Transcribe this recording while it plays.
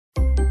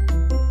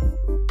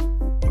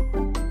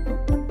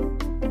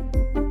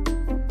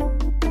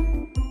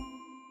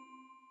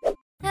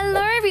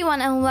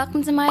everyone and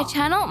welcome to my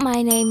channel.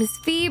 My name is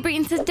Phoeberry.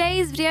 In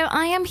today's video,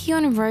 I am here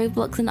on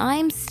Roblox and I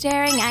am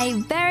staring at a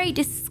very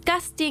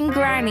disgusting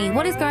granny.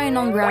 What is going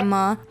on,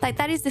 Grandma? Like,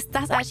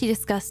 that's actually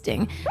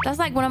disgusting. That's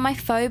like one of my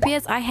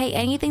phobias. I hate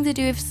anything to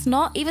do with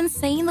snot. Even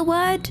saying the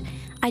word,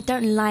 I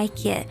don't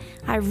like it.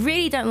 I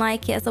really don't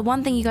like it. It's the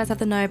one thing you guys have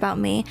to know about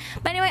me.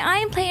 But anyway, I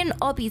am playing an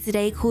obby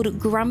today called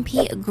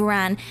Grumpy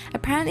Gran.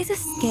 Apparently, it's a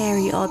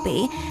scary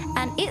obby.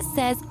 And it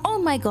says, oh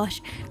my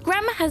gosh,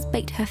 Grandma has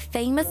baked her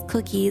famous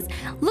cookies.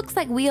 Looks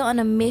like we are on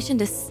a mission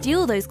to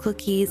steal those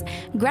cookies.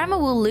 Grandma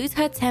will lose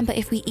her temper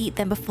if we eat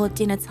them before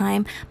dinner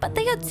time, but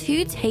they are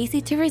too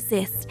tasty to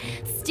resist.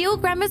 Steal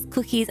Grandma's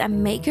cookies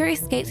and make her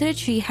escape to the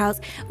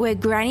treehouse where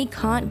Granny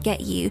can't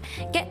get you.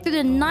 Get through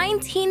the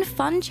 19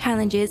 fun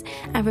challenges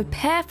and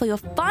prepare for your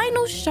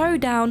final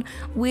showdown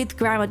with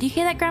Grandma. Do you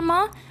hear that,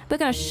 Grandma? We're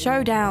gonna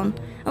showdown.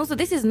 Also,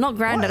 this is not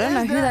Granddad. I don't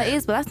know who that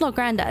is, but that's not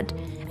Granddad.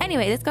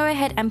 Anyway, let's go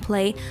ahead and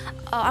play.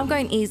 Oh, I'm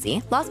going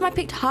easy. Last time I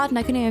picked hard and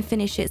I couldn't even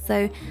finish it,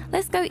 so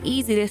let's go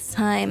easy this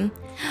time.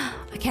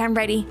 Okay, I'm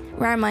ready.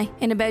 Where am I?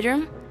 In the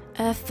bedroom?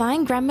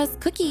 Find Grandma's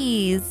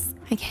cookies.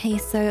 Okay,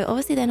 so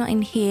obviously they're not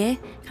in here.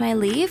 Can I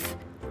leave?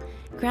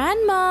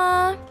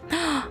 Grandma!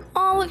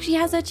 Oh, look, she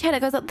has her chair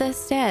that goes up the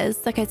stairs.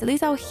 Okay, so at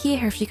least I'll hear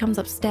her if she comes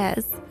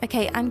upstairs.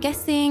 Okay, I'm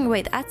guessing...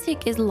 Wait, the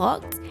attic is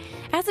locked.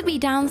 It has to be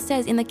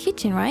downstairs in the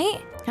kitchen,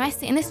 right? Can I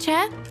sit in this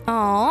chair?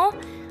 Aw,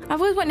 I've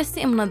always wanted to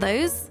sit in one of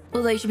those.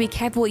 Although you should be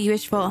careful what you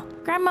wish for.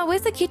 Grandma,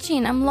 where's the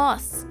kitchen? I'm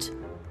lost.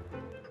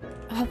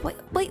 Oh,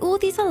 wait, all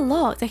these are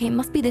locked. Okay, it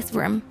must be this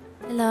room.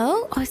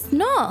 Hello? Oh, it's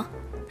not.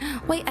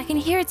 Wait, I can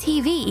hear a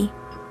TV.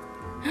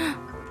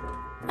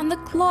 And the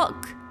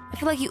clock. I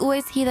feel like you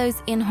always hear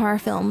those in horror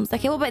films.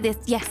 Okay, what about this?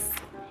 Yes.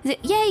 Is it?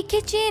 Yay,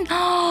 kitchen.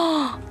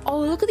 Oh,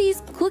 look at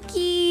these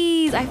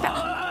cookies. I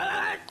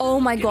found... Oh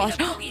my gosh.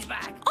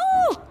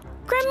 Oh,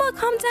 Grandma,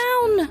 calm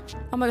down.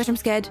 Oh my gosh, I'm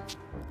scared.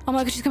 Oh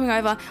my gosh, she's coming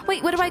over.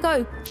 Wait, where do I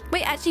go?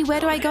 Wait, actually, where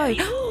do I go?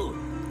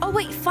 Oh,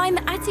 wait, find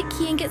the attic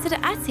key and get to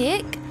the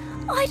attic.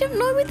 Oh, I don't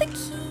know where the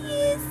key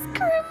is.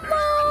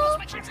 Grandma.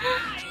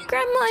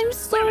 Grandma, I'm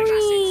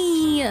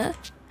sorry.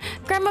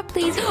 Grandma,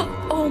 please.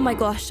 Oh my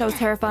gosh, that was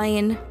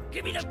terrifying.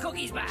 Give me the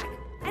cookies back.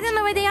 I don't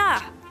know where they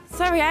are.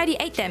 Sorry, I already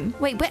ate them.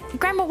 Wait,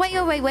 Grandma,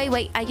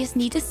 wait. I just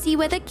need to see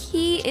where the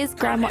key is,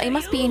 Grandma. It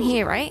must be in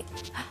here, right?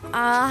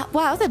 Wow,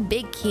 that's a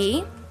big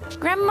key.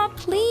 Grandma,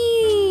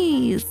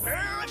 please.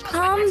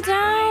 Calm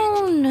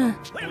down.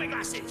 Where are my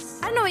glasses?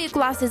 I don't know where your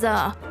glasses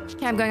are.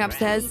 Okay, I'm going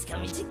upstairs.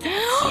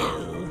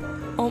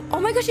 Oh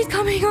my gosh, she's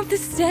coming up the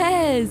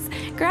stairs.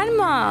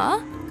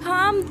 Grandma,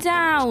 calm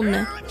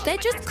down. They're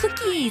just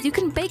cookies. You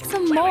can bake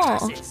some more.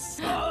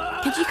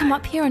 Can she come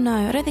up here or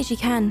no? I don't think she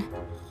can.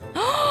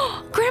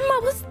 Oh,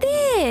 Grandma, what's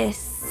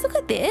this? Look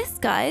at this,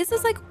 guys.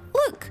 It's like,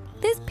 look,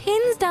 there's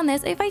pins down there.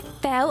 So if I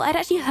fell, I'd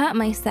actually hurt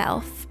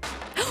myself.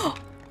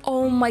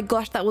 Oh my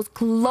gosh, that was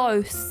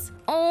close.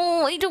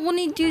 Oh, I don't want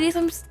to do this.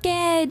 I'm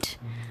scared.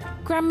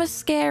 Grandma's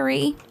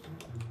scary.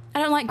 I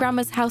don't like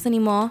Grandma's house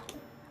anymore.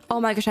 Oh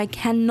my gosh, I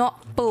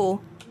cannot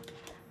fall.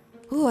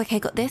 Oh, okay,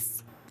 got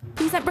this.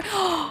 Please don't break.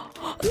 Oh,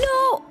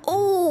 no.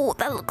 Oh,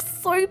 that looks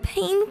so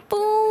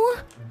painful.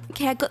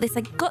 Okay, I got this.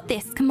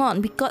 Come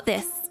on, we got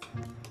this.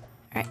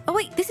 All right. Oh,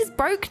 wait, this is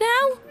broke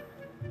now?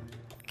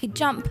 Okay,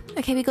 jump.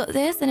 Okay, we got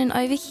this. And then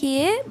over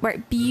here.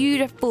 Right,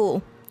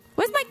 beautiful.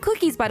 Where's my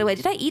cookies, by the way?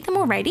 Did I eat them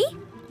already?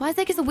 Why is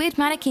there just a weird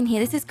mannequin here?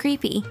 This is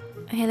creepy.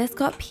 Okay, let's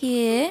go up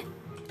here.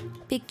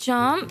 Big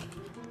jump.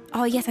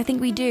 Oh, yes, I think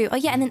we do. Oh,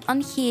 yeah, and then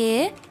on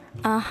here.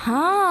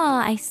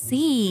 Aha, I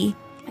see.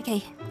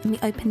 Okay, let me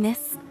open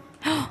this.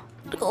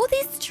 Look at all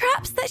these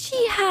traps that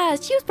she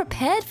has. She was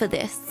prepared for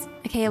this.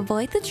 Okay,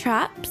 avoid the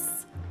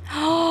traps.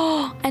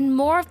 Oh, and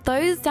more of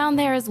those down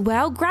there as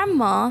well.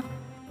 Grandma,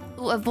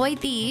 ooh, avoid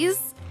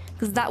these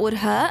because that would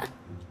hurt.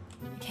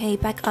 Okay,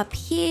 back up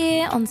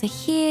here, onto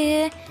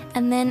here,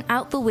 and then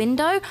out the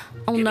window.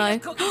 Oh no.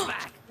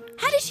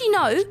 How does she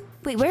know?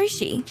 Wait, where is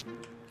she?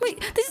 Wait,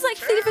 this is like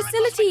the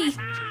facility.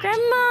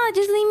 Grandma,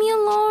 just leave me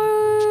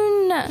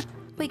alone.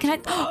 Wait, can I...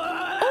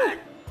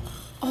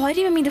 Oh, I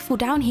didn't even mean to fall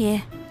down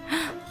here.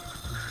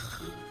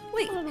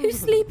 Wait, who's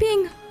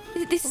sleeping?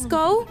 Is it this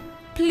skull?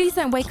 Please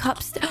don't wake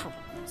up.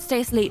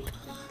 Stay asleep.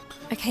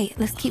 Okay,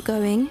 let's keep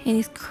going in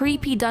this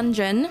creepy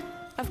dungeon.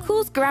 Of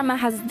course, Grandma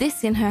has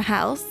this in her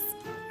house.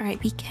 All right,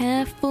 be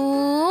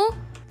careful.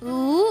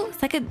 Ooh,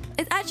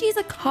 it actually is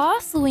a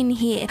castle in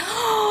here.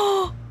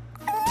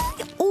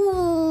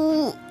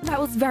 Oh, that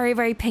was very,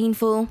 very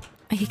painful.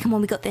 Okay, come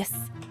on, we got this.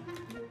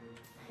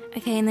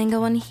 Okay, and then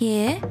go on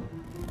here.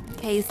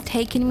 Okay, it's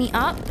taking me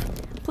up.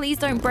 Please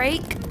don't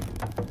break.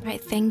 All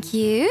right, thank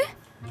you.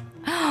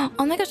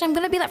 Oh my gosh, I'm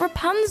gonna be like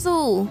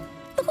Rapunzel. Look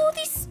at all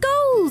these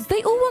skulls.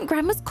 They all want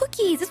Grandma's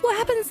cookies. This is what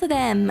happens to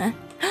them.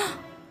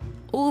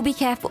 Oh, be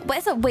careful.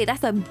 Wait,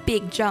 that's a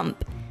big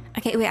jump.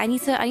 Okay, wait, I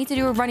need to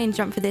do a running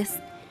jump for this.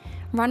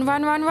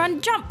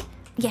 Run, jump.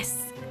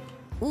 Yes.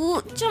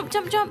 Ooh, jump.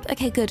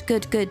 Okay, good.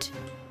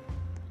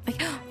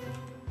 Okay.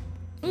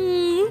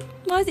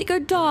 Why does it go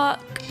dark?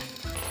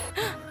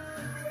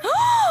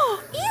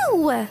 Ew!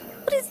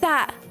 What is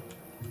that?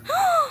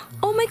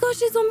 gosh,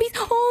 there's zombies.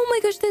 Oh my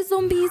gosh, there's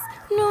zombies.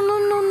 No, no,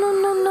 no, no,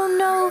 no, no,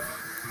 no.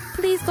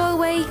 Please go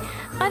away.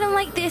 I don't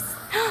like this.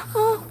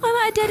 Oh, I'm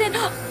at a dead end.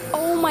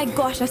 Oh my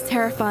gosh, that's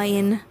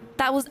terrifying.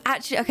 That was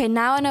actually... Okay,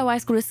 now I know why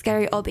it's called a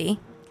scary obby.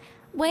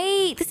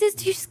 Wait, this is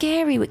too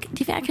scary. Do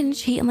you think I can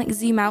cheat and like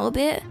zoom out a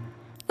bit?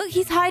 Look,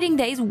 he's hiding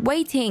there. He's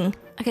waiting.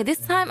 Okay, this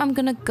time I'm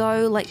gonna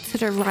go like to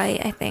the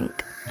right, I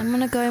think. I'm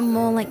gonna go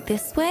more like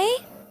this way.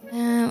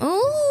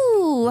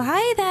 Ooh,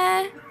 hi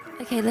there.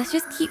 Okay, let's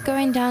just keep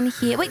going down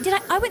here. Wait,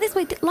 I went this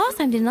way last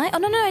time, didn't I? Oh,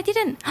 no, no, I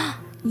didn't.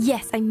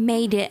 Yes, I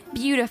made it.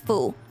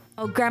 Beautiful.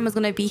 Oh, Grandma's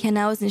gonna be here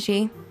now, isn't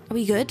she? Are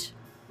we good?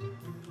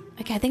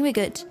 Okay, I think we're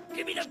good.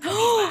 Give me the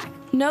cookies back.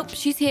 Nope,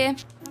 she's here.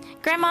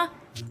 Grandma.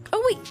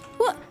 Oh, wait.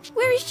 What?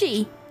 Where is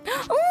she?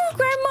 Oh,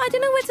 Grandma, I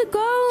don't know where to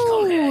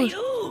Come here, go.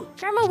 you.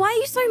 Grandma, why are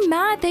you so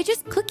mad? They're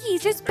just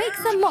cookies. Just bake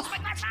some more.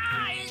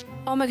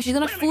 Oh my gosh, she's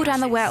gonna fall down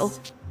the well.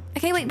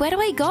 Okay, wait, where do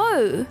I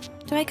go?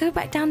 Do I go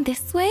back down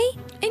this way?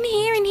 In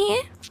here, in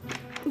here?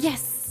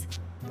 Yes.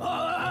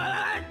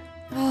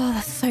 Oh,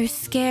 that's so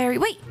scary.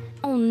 Wait.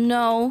 Oh,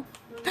 no.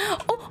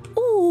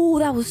 Oh,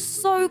 that was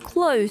so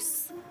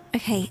close.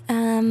 Okay,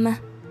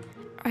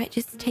 Alright,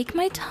 just take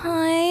my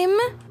time.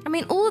 I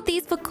mean, all of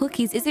these for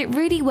cookies. Is it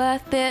really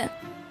worth it?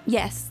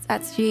 Yes,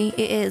 actually,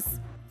 it is.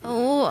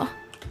 Oh.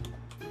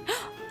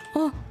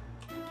 Oh.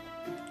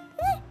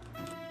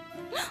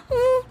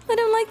 Oh, I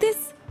don't like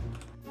this.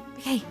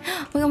 Okay,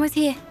 we're almost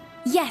here.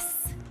 Yes.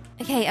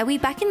 Okay, are we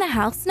back in the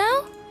house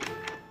now?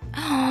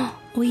 Oh,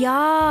 we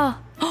are.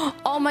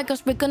 Oh my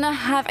gosh, we're gonna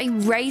have a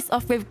race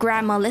off with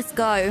Grandma. Let's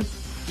go.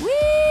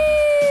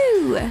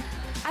 Woo!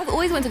 I've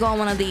always wanted to go on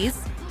one of these.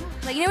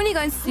 Like, you know when you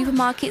go in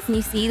supermarkets and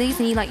you see these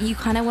and you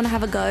kind of want to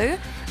have a go,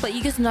 but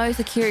you just know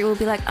security will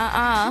be like,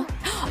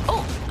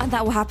 Oh, and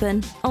that will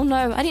happen. Oh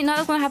no, I didn't know that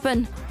was going to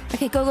happen.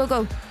 Okay, go, go,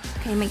 go.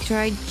 Okay, make sure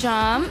I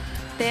jump.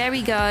 There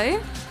we go.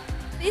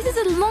 This is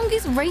the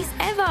longest race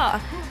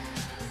ever.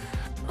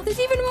 Oh, there's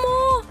even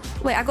more.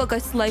 Wait, I got to go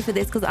slow for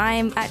this because I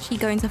am actually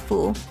going to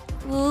fall.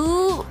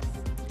 Ooh.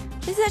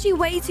 This is actually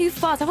way too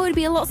fast. I thought it would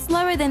be a lot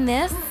slower than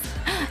this.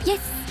 Yes.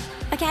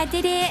 Okay, I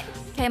did it.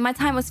 Okay, my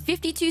time was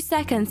 52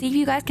 seconds. See if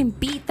you guys can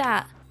beat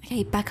that.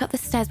 Okay, back up the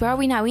stairs. Where are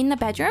we now? Are we in the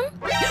bedroom?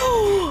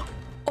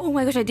 Oh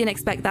my gosh, I didn't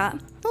expect that.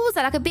 What was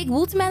that? Like a big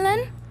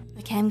watermelon?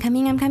 Okay, I'm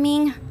coming, I'm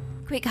coming.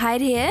 Quick,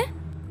 hide here.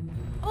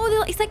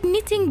 Oh, it's like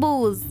knitting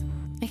balls.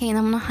 Okay, and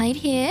I'm gonna hide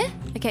here.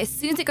 Okay, as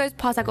soon as it goes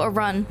past, I gotta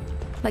run.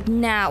 Like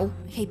now.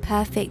 Okay,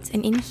 perfect.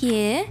 And in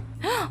here...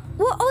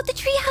 What? Oh, the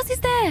treehouse is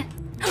there.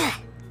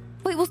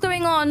 Wait, what's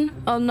going on?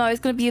 Oh no, it's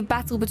gonna be a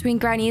battle between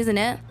Granny, isn't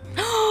it?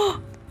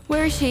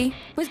 Where is she?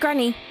 Where's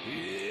Granny?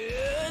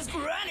 Yes,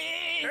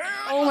 Granny.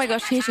 Oh my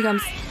gosh, here she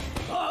comes.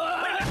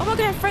 Oh my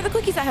god, throw the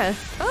cookies at her.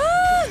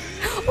 Oh!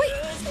 Wait,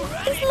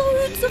 there's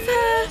loads of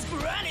her.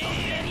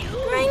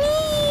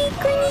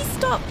 Granny,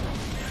 stop.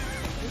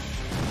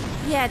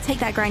 Yeah, take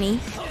that, Granny.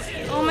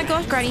 Oh my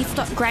gosh, Granny,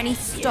 stop. Granny,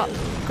 stop.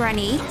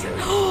 Granny.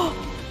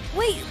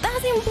 Wait,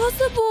 that's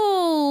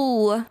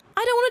impossible.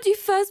 I don't want to do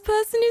first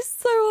person. It's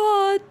so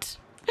hard.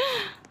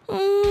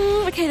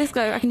 Okay, let's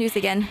go. I can do this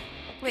again.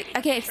 Wait,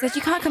 okay, it says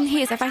you can't come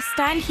here. So if I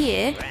stand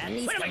here,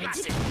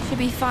 should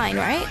be fine,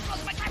 right?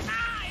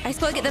 I just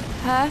gotta get the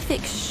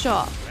perfect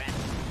shot.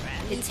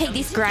 Take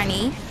this,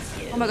 Granny.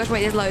 Oh my gosh,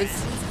 wait, there's loads.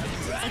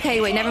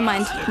 Okay, wait, never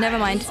mind. Never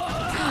mind.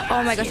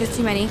 Oh my gosh, there's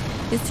too many.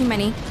 There's too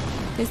many.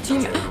 There's too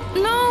many.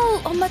 No!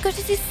 Oh my gosh,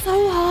 this is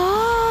so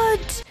hard.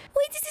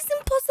 Wait, this is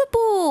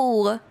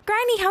impossible.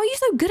 Granny, how are you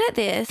so good at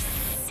this?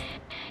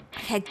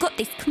 Okay, I got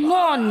this. Come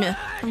on.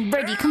 I'm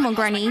ready. Come on,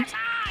 Granny.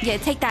 Yeah,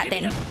 take that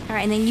then. All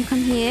right, and then you come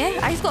here.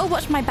 I just gotta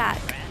watch my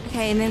back.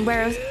 Okay, and then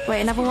where else?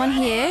 Wait, another one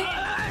here.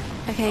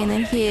 Okay, and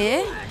then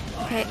here.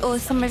 Okay, oh,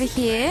 there's some over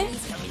here.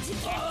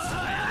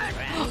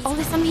 Oh,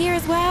 there's some here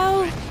as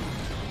well.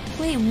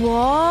 Wait,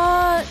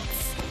 what?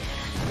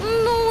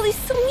 No, there's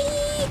so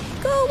many.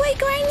 Go away,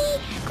 Granny.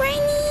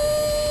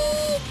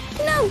 Granny.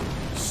 No.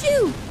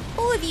 Shoo.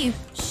 All of you.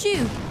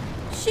 Shoo.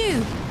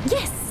 Shoo.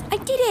 Yes, I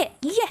did it.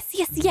 Yes,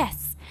 yes,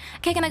 yes.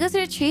 Okay, can I go to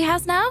the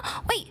treehouse now?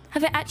 Wait,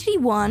 have I actually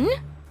won?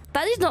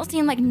 That does not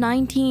seem like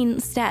 19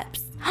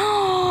 steps.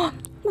 Oh,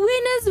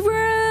 winner's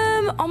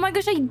room. Oh my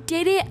gosh, I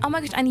did it. Oh my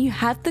gosh, and you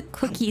have the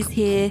cookies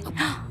here.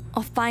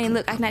 Oh, fine.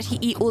 Look, I can actually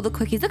eat all the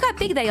cookies. Look how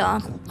big they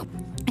are.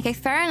 Okay,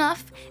 fair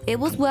enough. It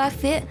was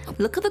worth it.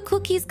 Look at the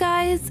cookies,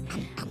 guys.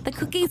 The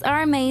cookies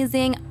are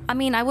amazing. I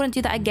mean, I wouldn't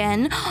do that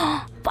again.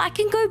 But I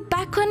can go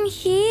back on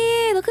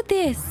here. Look at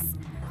this.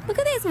 Look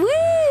at this.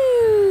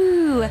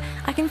 Woo!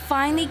 I can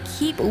finally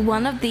keep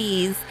one of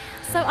these.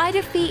 So I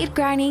defeated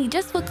Granny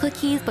just for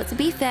cookies, but to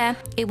be fair,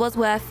 it was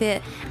worth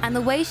it. And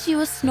the way she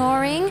was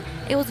snoring,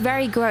 it was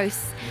very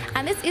gross.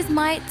 And this is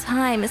my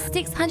time,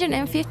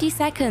 650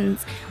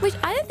 seconds, which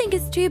I don't think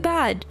is too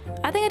bad.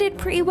 I think I did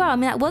pretty well. I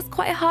mean, that was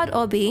quite a hard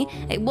obby.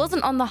 It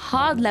wasn't on the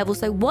hard level,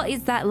 so what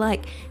is that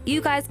like?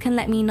 You guys can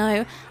let me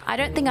know. I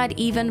don't think I'd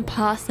even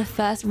pass the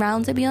first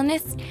round, to be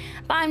honest.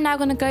 But I'm now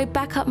gonna go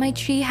back up my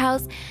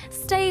treehouse,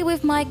 stay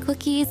with my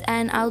cookies,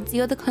 and I'll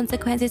deal with the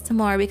consequences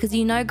tomorrow, because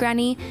you know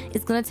Granny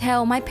is gonna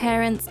tell my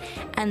parents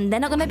and they're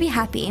not gonna be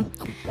happy.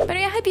 But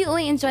anyway, I hope you all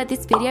enjoyed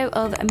this video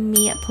of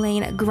me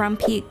playing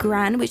Grumpy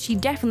Gran, which she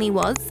definitely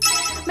was.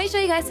 Make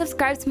sure you guys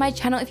subscribe to my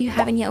channel if you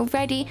haven't yet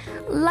already.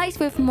 Like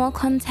for more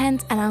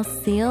content, and I'll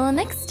see you all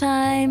next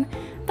time.